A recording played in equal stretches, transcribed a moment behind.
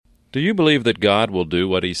Do you believe that God will do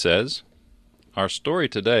what He says? Our story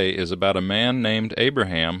today is about a man named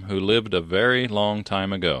Abraham who lived a very long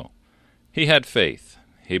time ago. He had faith.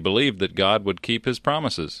 He believed that God would keep His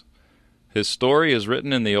promises. His story is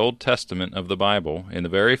written in the Old Testament of the Bible, in the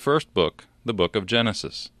very first book, the book of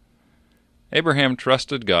Genesis. Abraham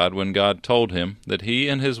trusted God when God told him that he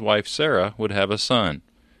and his wife Sarah would have a son.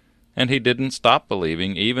 And he didn't stop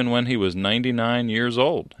believing even when he was 99 years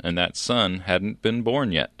old, and that son hadn't been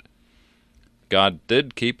born yet. God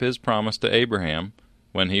did keep His promise to Abraham.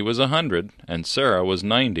 When he was 100 and Sarah was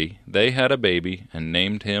 90, they had a baby and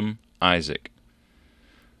named him Isaac.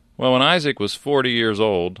 Well, when Isaac was 40 years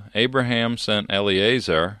old, Abraham sent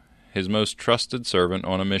Eliezer, his most trusted servant,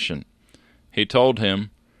 on a mission. He told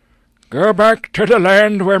him, "Go back to the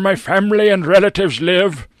land where my family and relatives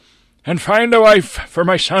live, and find a wife for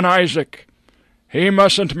my son Isaac. He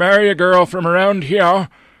mustn't marry a girl from around here,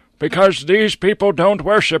 because these people don't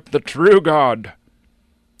worship the true God."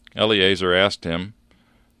 Eliezer asked him,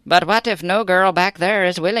 "But what if no girl back there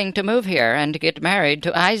is willing to move here and get married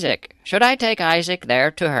to Isaac? Should I take Isaac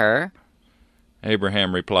there to her?"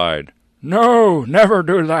 Abraham replied, "No, never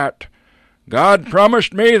do that. God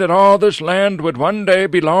promised me that all this land would one day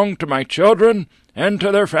belong to my children and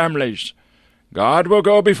to their families. God will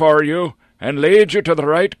go before you and lead you to the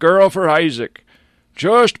right girl for Isaac.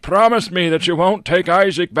 Just promise me that you won't take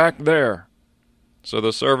Isaac back there." So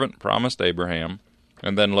the servant promised Abraham,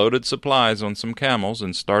 and then loaded supplies on some camels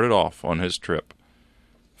and started off on his trip.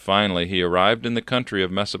 Finally he arrived in the country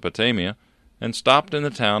of Mesopotamia and stopped in the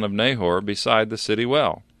town of Nahor beside the city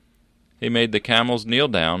well. He made the camels kneel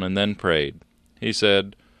down and then prayed. He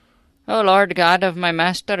said, "O Lord God of my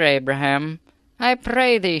master Abraham, I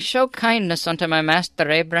pray thee, show kindness unto my master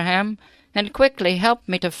Abraham, and quickly help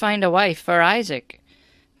me to find a wife for Isaac.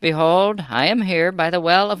 Behold, I am here by the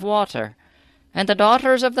well of water, and the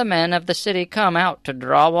daughters of the men of the city come out to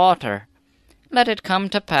draw water. Let it come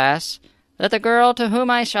to pass that the girl to whom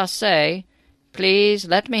I shall say, Please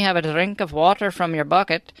let me have a drink of water from your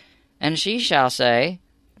bucket, and she shall say,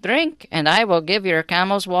 Drink, and I will give your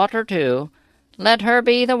camels water too. Let her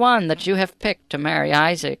be the one that you have picked to marry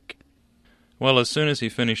Isaac." Well, as soon as he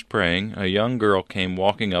finished praying, a young girl came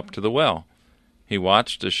walking up to the well. He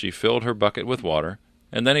watched as she filled her bucket with water,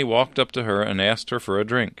 and then he walked up to her and asked her for a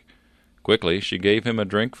drink. Quickly she gave him a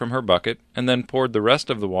drink from her bucket, and then poured the rest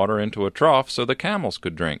of the water into a trough so the camels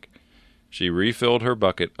could drink. She refilled her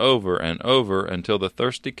bucket over and over until the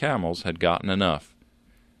thirsty camels had gotten enough.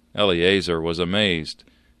 Eliezer was amazed.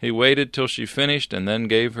 He waited till she finished and then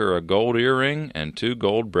gave her a gold earring and 2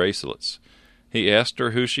 gold bracelets. He asked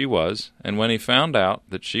her who she was, and when he found out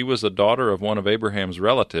that she was the daughter of one of Abraham's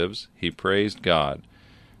relatives, he praised God.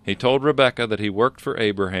 He told Rebekah that he worked for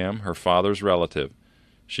Abraham, her father's relative.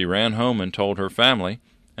 She ran home and told her family,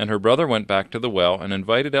 and her brother went back to the well and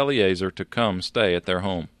invited Eliezer to come stay at their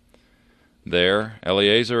home. There,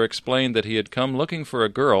 Eliezer explained that he had come looking for a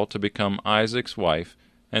girl to become Isaac's wife,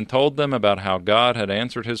 and told them about how God had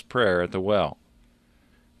answered his prayer at the well.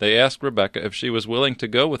 They asked Rebekah if she was willing to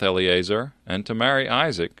go with Eliezer and to marry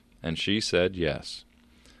Isaac, and she said yes.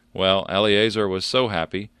 Well, Eliezer was so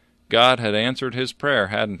happy. God had answered his prayer,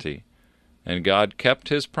 hadn't he? And God kept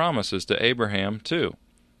His promises to Abraham, too.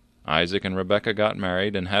 Isaac and Rebekah got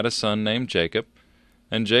married and had a son named Jacob,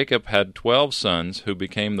 and Jacob had 12 sons who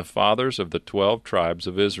became the fathers of the 12 tribes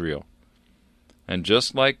of Israel. And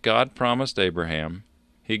just like God promised Abraham,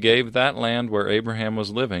 He gave that land where Abraham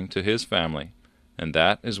was living to his family, and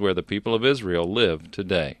that is where the people of Israel live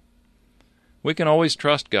today. We can always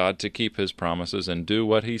trust God to keep His promises and do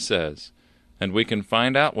what He says, and we can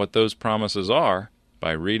find out what those promises are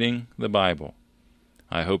by reading the Bible.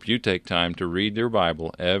 I hope you take time to read your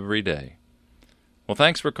Bible every day. Well,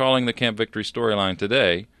 thanks for calling the Camp Victory Storyline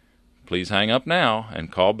today. Please hang up now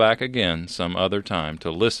and call back again some other time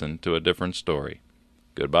to listen to a different story.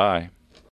 Goodbye.